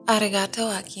Arigato,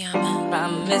 Akiyama.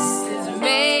 Promises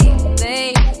made,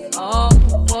 they all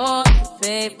want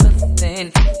paper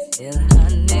thin. Still,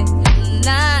 honey, I'm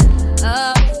not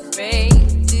afraid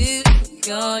to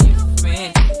call you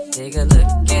friend. Take a look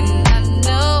and I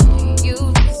know you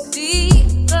see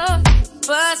the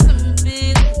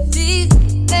possibilities,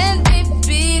 and they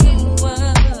be the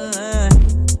one.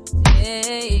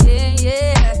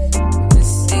 Yeah. To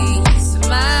see you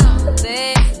smile,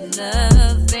 there's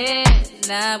nothing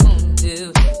I won't do.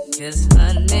 'Cause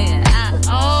honey, I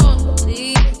own